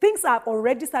spirit, things have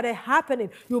already started happening.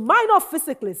 You might not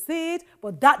physically see it,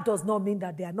 but that does not mean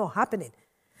that they are not happening.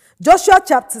 Joshua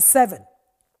chapter 7.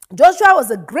 Joshua was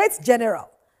a great general,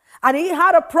 and he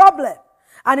had a problem.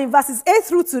 And in verses 8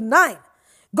 through to 9,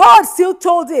 God still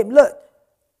told him, look,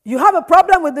 you have a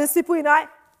problem with these people and I,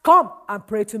 come and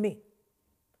pray to me.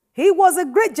 He was a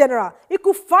great general. He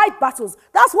could fight battles.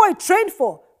 That's what he trained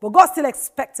for. But God still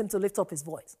expects him to lift up his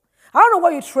voice. I don't know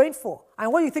what you trained for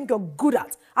and what you think you're good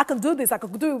at. I can do this. I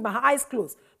can do it with my eyes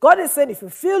closed. God is saying if you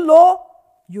feel low,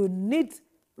 you need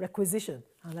requisition.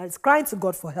 And that is crying to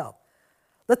God for help.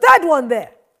 The third one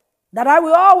there that I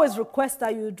will always request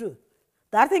that you do,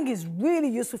 that I think is really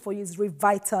useful for you, is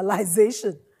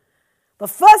revitalization. The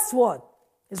first one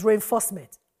is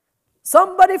reinforcement.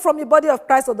 Somebody from the body of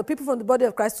Christ or the people from the body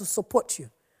of Christ to support you.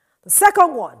 The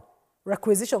second one,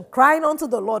 requisition, crying unto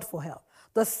the Lord for help.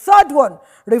 The third one,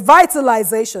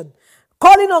 revitalization,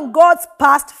 calling on God's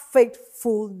past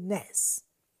faithfulness.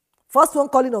 First one,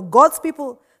 calling on God's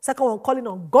people. Second one, calling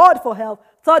on God for help.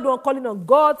 Third one, calling on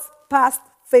God's past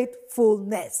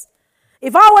faithfulness.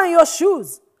 If I were in your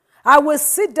shoes, I will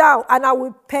sit down and I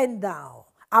will pen down.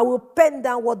 I will pen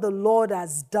down what the Lord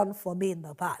has done for me in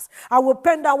the past. I will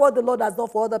pen down what the Lord has done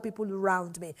for other people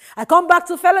around me. I come back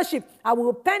to fellowship. I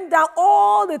will pen down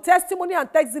all the testimony and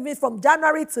thanksgiving from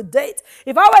January to date.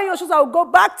 If I were in your shoes, I will go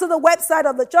back to the website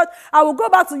of the church. I will go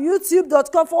back to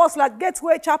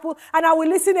youtube.com/Gateway Chapel, and I will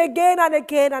listen again and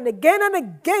again and again and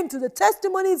again to the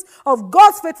testimonies of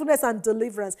God's faithfulness and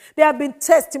deliverance. There have been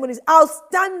testimonies,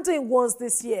 outstanding ones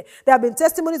this year. There have been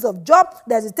testimonies of job.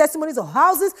 There have been testimonies of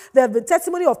houses. There have been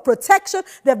testimonies of protection.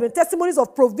 There have been testimonies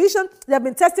of provision. There have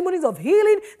been testimonies of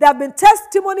healing. There have been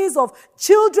testimonies of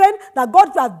children that God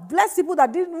has blessed people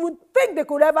that didn't even think they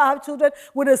could ever have children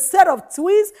with a set of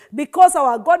twins, because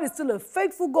our God is still a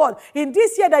faithful God. In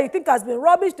this year that you think has been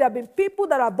rubbish, there have been people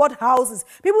that have bought houses,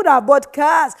 people that have bought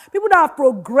cars, people that have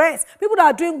progressed, people that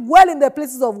are doing well in their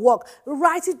places of work.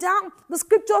 Write it down. The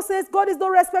scripture says God is no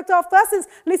respecter of persons.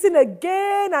 Listen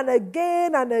again and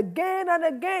again and again and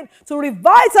again to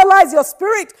revitalize your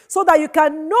spirit, so that you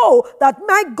can know that,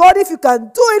 my God, if you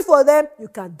can do it for them, you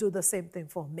can do the same thing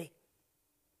for me.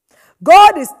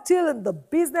 God is still in the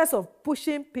business of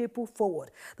pushing people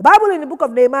forward. The Bible in the book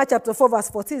of Nehemiah chapter 4 verse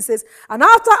 14 says, and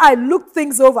after I looked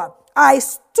things over, I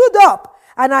stood up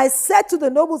And I said to the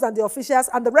nobles and the officials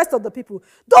and the rest of the people,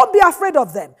 don't be afraid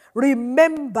of them.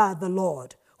 Remember the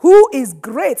Lord, who is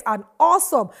great and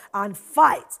awesome, and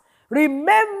fight.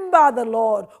 Remember the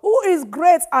Lord, who is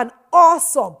great and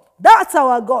awesome. That's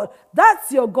our God.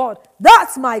 That's your God.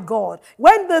 That's my God.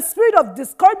 When the spirit of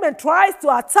discouragement tries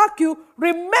to attack you,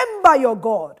 remember your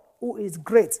God, who is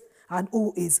great and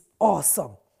who is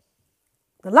awesome.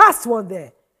 The last one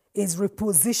there is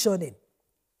repositioning.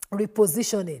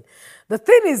 Repositioning. The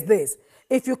thing is this: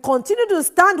 if you continue to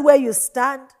stand where you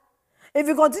stand, if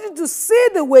you continue to see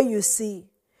the way you see,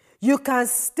 you can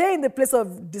stay in the place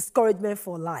of discouragement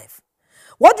for life.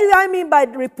 What do I mean by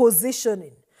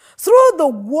repositioning? Through the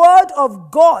word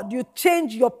of God, you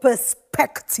change your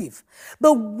perspective.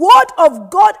 The word of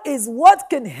God is what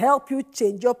can help you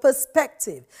change your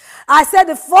perspective. I said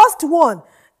the first one,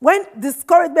 when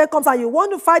discouragement comes and you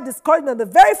want to fight discouragement, the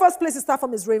very first place you start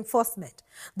from is reinforcement.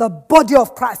 The body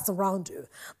of Christ around you.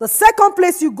 The second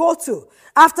place you go to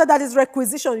after that is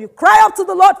requisition. You cry out to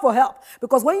the Lord for help.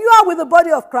 Because when you are with the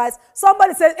body of Christ,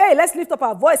 somebody says, hey, let's lift up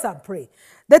our voice and pray.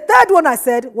 The third one I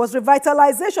said was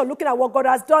revitalization, looking at what God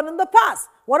has done in the past.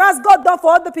 What has God done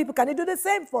for other people? Can He do the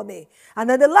same for me? And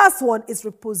then the last one is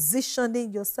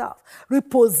repositioning yourself.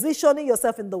 Repositioning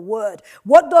yourself in the Word.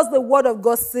 What does the Word of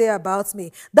God say about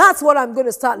me? That's what I'm going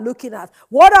to start looking at.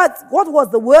 What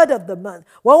was the word of the month?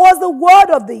 What was the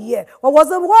word of the year? What was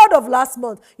the word of last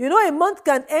month? You know, a month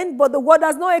can end, but the word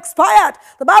has not expired.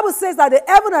 The Bible says that the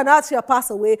heaven and earth shall pass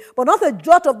away, but not a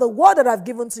jot of the word that I've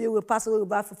given to you will pass away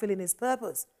without fulfilling His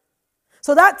purpose.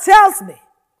 So that tells me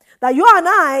that you and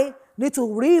I need to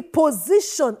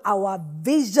reposition our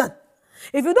vision.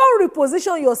 If you don't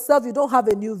reposition yourself, you don't have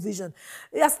a new vision.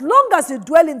 As long as you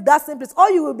dwell in that same place,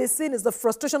 all you will be seeing is the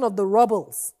frustration of the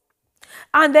rebels.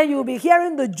 And then you will be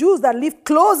hearing the Jews that live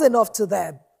close enough to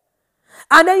them.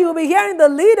 And then you will be hearing the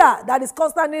leader that is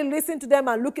constantly listening to them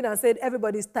and looking and saying,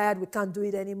 everybody's tired, we can't do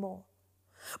it anymore.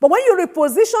 But when you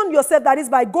reposition yourself, that is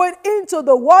by going into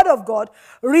the Word of God,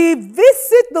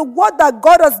 revisit the word that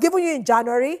God has given you in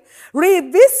January,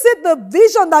 revisit the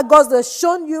vision that God has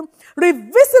shown you,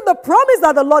 revisit the promise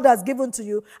that the Lord has given to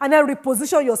you, and then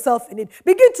reposition yourself in it.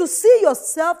 Begin to see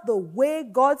yourself the way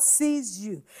God sees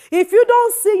you. If you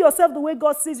don't see yourself the way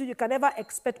God sees you, you can never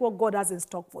expect what God has in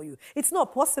stock for you. It's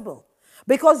not possible.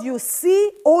 Because you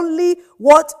see only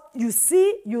what you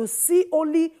see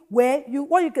only what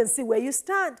you can see where you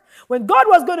stand. When God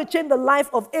was going to change the life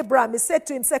of Abraham, He said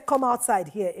to him, come outside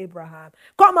here, Abraham.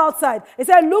 Come outside. He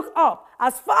said, look up.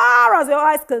 As far as your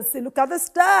eyes can see, look at the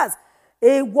stars.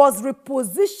 It was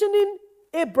repositioning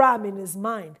Abraham in his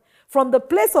mind. From the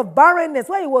place of barrenness,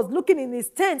 where he was looking in his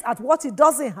tent at what he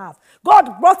doesn't have.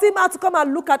 God brought him out to come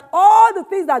and look at all the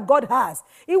things that God has.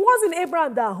 It wasn't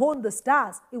Abraham that owned the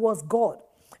stars. It was God.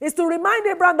 It's to remind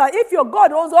Abraham that if your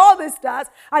God owns all the stars,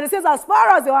 and He says, as far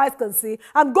as your eyes can see,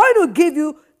 I'm going to give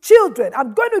you children.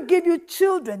 I'm going to give you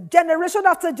children, generation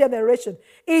after generation.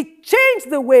 It changed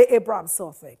the way Abraham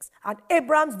saw things. And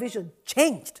Abraham's vision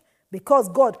changed because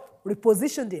God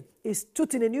repositioned him. He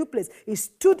stood in a new place. He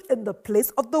stood in the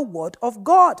place of the Word of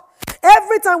God.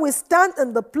 Every time we stand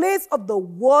in the place of the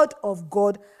Word of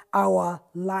God, our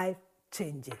life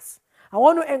changes. I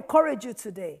want to encourage you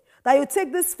today that you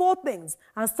take these 4 things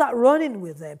and start running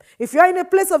with them. If you're in a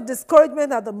place of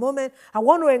discouragement at the moment, I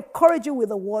want to encourage you with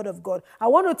the Word of God. I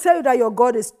want to tell you that your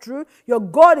God is true, your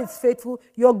God is faithful,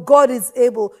 your God is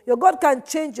able, your God can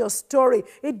change your story.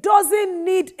 It doesn't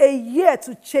need a year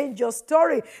to change your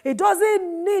story. It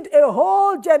doesn't need a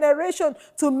whole generation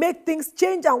to make things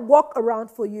change and work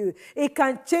around for you. It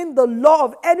can change the law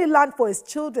of any land for His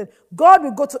children. God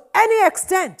will go to any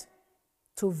extent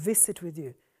to visit with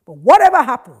you. But whatever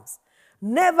happens,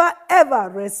 never ever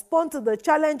respond to the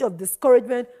challenge of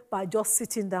discouragement by just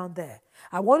sitting down there.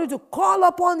 I want you to call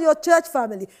upon your church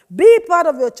family. Be part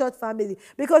of your church family.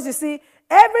 Because you see,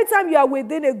 every time you are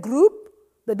within a group,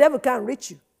 the devil can't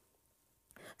reach you.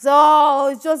 So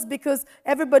it's just because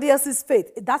everybody else's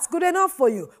faith. That's good enough for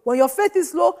you. When your faith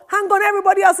is low, hang on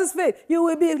everybody else's faith. You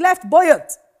will be left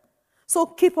buoyant. So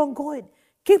keep on going.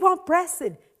 Keep on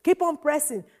pressing. Keep on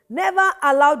pressing. Never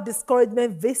allow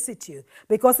discouragement visit you.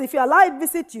 Because if you allow it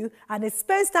visit you and it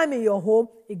spends time in your home,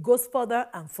 it goes further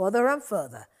and further and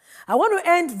further. I want to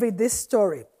end with this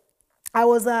story. I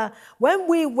was, when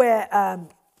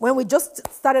we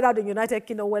just started out in the United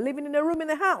Kingdom, we were living in a room in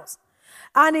the house.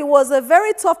 And it was a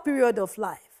very tough period of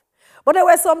life. But there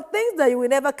were some things that you will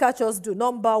never catch us do.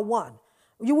 Number one,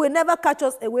 you will never catch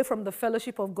us away from the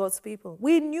fellowship of God's people.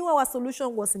 We knew our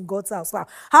solution was in God's house. Now,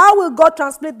 how will God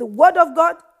translate the Word of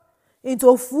God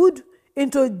into food,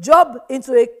 into a job,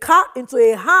 into a car, into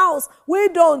a house. We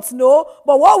don't know,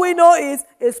 but what we know is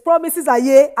his promises are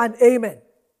yea and amen.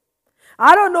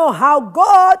 I don't know how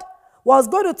God was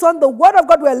going to turn the word of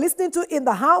God we're listening to in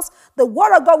the house, the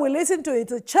word of God we listen to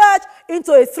into church,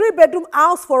 into a 3-bedroom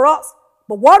house for us.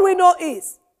 But what we know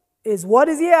is his word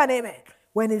is yea and amen.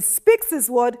 When he speaks his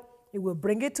word, he will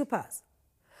bring it to pass.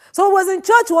 So I was in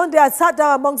church one day. I sat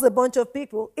down amongst a bunch of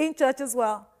people in church as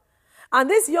well. And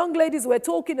these young ladies were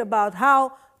talking about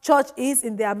how church is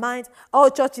in their mind. Oh,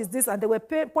 church is this. And they were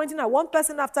pointing at one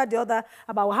person after the other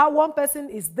about how one person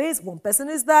is this, one person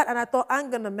is that. And I thought,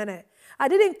 hang on a minute. I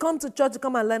didn't come to church to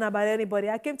come and learn about anybody.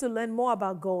 I came to learn more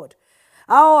about God.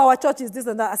 Oh, our church is this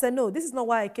and that. I said, no, this is not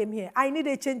why I came here. I need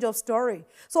a change of story.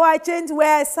 So I changed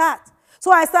where I sat.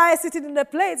 So I started sitting in a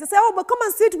place. I said, oh, but come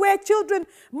and sit where children,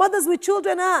 mothers with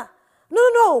children are.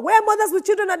 No. Where mothers with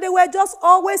children are, they were just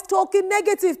always talking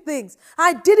negative things.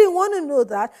 I didn't want to know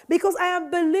that because I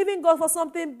am believing God for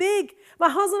something big. My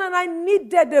husband and I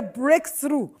needed a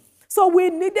breakthrough. So we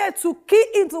needed to key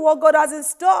into what God has in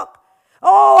stock.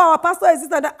 Oh, our pastor is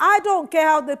this and that. I don't care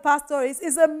how the pastor is.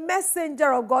 He's a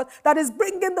messenger of God that is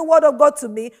bringing the word of God to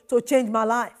me to change my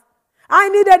life. I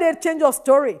needed a change of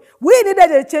story. We needed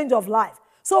a change of life.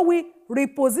 So we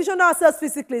repositioned ourselves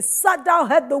physically, sat down,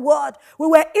 heard the word. We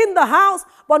were in the house,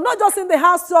 but not just in the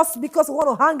house just because we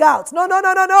want to hang out. No. Not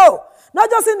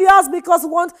just in the house because we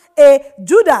want a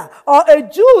Judah or a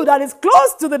Jew that is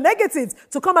close to the negatives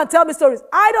to come and tell me stories.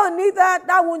 I don't need that.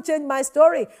 That won't change my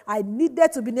story. I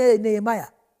needed to be Nehemiah.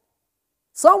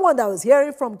 Someone that was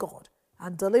hearing from God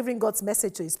and delivering God's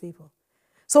message to his people.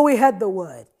 So we heard the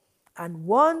word. And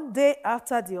one day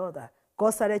after the other, God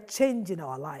started changing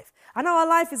our life. And our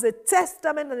life is a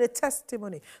testament and a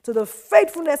testimony to the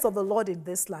faithfulness of the Lord in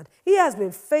this land. He has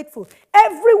been faithful.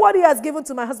 Every word he has given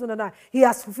to my husband and I, he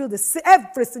has fulfilled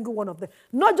every single one of them.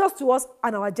 Not just to us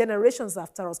and our generations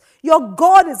after us. Your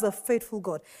God is a faithful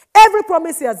God. Every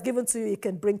promise he has given to you, he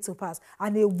can bring to pass.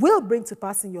 And he will bring to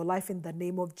pass in your life in the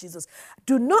name of Jesus.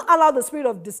 Do not allow the spirit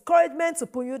of discouragement to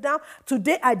pull you down.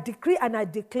 Today I decree and I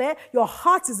declare your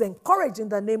heart is encouraged in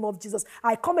the name of Jesus.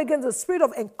 I come against the spirit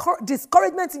of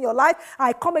discouragement in your life.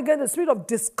 I come against the spirit of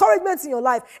discouragement in your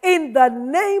life in the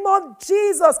name of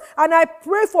Jesus. And I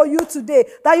pray for you today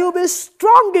that you will be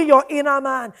strong in your inner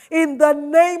man. In the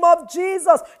name of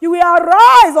Jesus, you will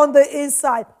arise on the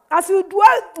inside. As you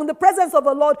dwell in the presence of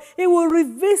the Lord, he will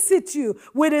revisit you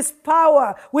with his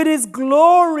power, with his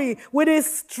glory, with his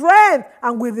strength,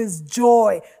 and with his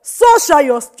joy. So shall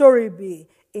your story be.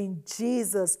 In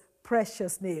Jesus'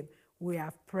 precious name, we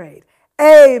have prayed.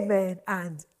 Amen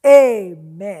and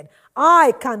amen.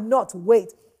 I cannot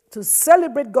wait to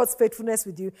celebrate God's faithfulness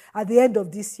with you at the end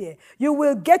of this year. You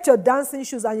will get your dancing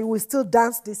shoes and you will still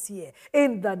dance this year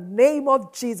in the name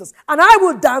of Jesus. And I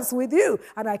will dance with you.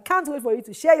 And I can't wait for you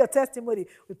to share your testimony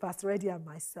with Pastor Eddie and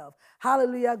myself.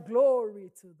 Hallelujah.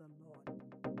 Glory to the Lord.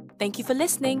 Thank you for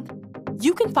listening.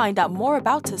 You can find out more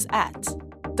about us at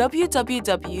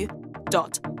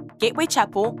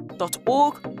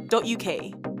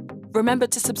www.gatewaychapel.org.uk. Remember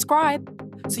to subscribe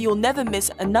so you'll never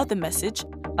miss another message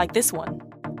like this one.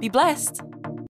 Be blessed.